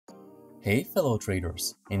Hey fellow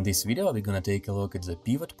traders, in this video we're gonna take a look at the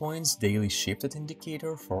pivot points daily shifted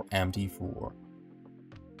indicator for MT4.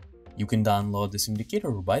 You can download this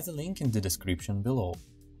indicator by the link in the description below.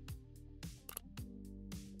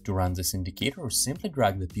 To run this indicator, simply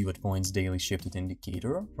drag the pivot points daily shifted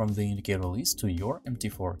indicator from the indicator list to your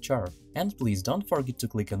MT4 chart, and please don't forget to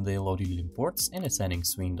click on the loaded imports in the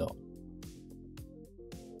settings window.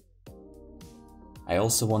 I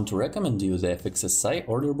also want to recommend you the FXSI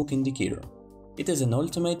order book indicator. It is an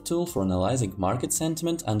ultimate tool for analyzing market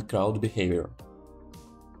sentiment and crowd behavior.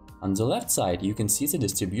 On the left side you can see the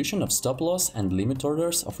distribution of stop loss and limit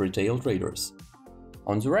orders of retail traders.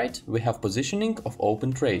 On the right we have positioning of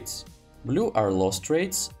open trades. Blue are loss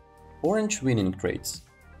trades, orange winning trades.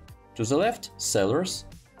 To the left, sellers.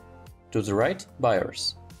 To the right,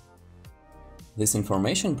 buyers. This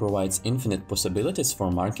information provides infinite possibilities for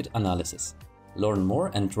market analysis. Learn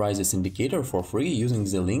more and try this indicator for free using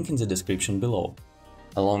the link in the description below.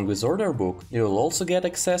 Along with order book, you will also get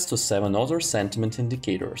access to 7 other sentiment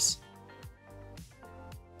indicators.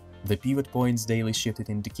 The pivot points daily shifted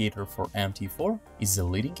indicator for MT4 is the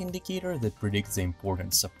leading indicator that predicts the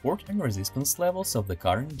important support and resistance levels of the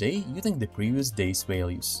current day using the previous day's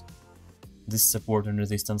values. These support and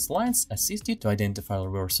resistance lines assist you to identify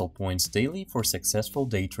reversal points daily for successful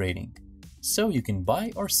day trading, so you can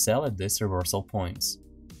buy or sell at these reversal points.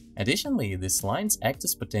 Additionally, these lines act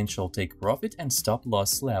as potential take profit and stop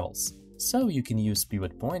loss levels, so you can use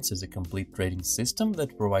pivot points as a complete trading system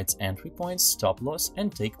that provides entry points, stop loss,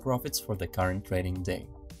 and take profits for the current trading day.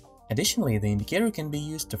 Additionally, the indicator can be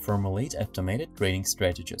used to formulate automated trading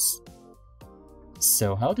strategies.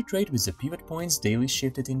 So how to trade with the pivot points daily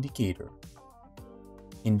shifted indicator?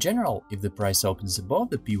 In general, if the price opens above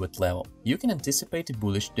the pivot level, you can anticipate a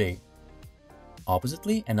bullish day.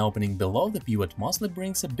 Oppositely, an opening below the pivot mostly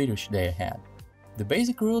brings a bearish day ahead. The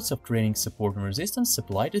basic rules of trading support and resistance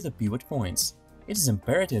apply to the pivot points. It is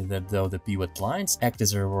imperative that though the pivot lines act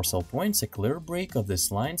as reversal points, a clear break of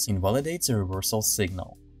these lines invalidates a reversal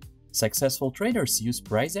signal. Successful traders use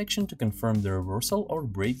price action to confirm the reversal or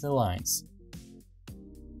break the lines.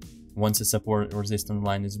 Once a support or resistance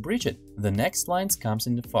line is breached, the next line comes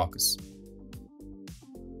into focus.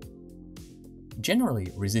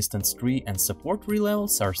 Generally, resistance tree and support tree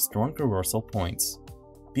levels are strong reversal points.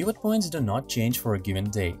 Pivot points do not change for a given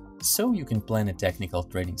day, so you can plan a technical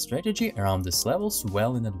trading strategy around these levels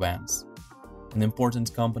well in advance. An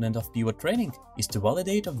important component of pivot trading is to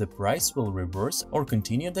validate if the price will reverse or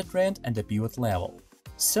continue the trend at the pivot level,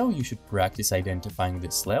 so you should practice identifying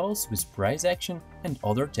these levels with price action and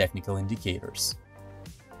other technical indicators.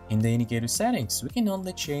 In the indicator settings, we can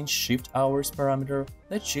only change shift hours parameter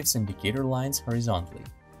that shifts indicator lines horizontally.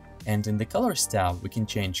 And in the colors tab, we can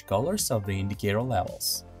change colors of the indicator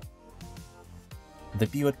levels. The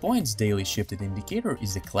pivot points daily shifted indicator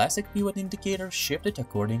is a classic pivot indicator shifted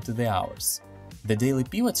according to the hours. The daily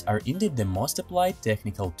pivots are indeed the most applied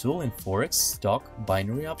technical tool in forex, stock,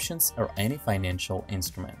 binary options, or any financial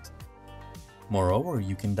instrument. Moreover,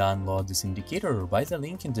 you can download this indicator by the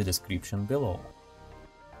link in the description below.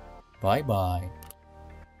 Bye bye.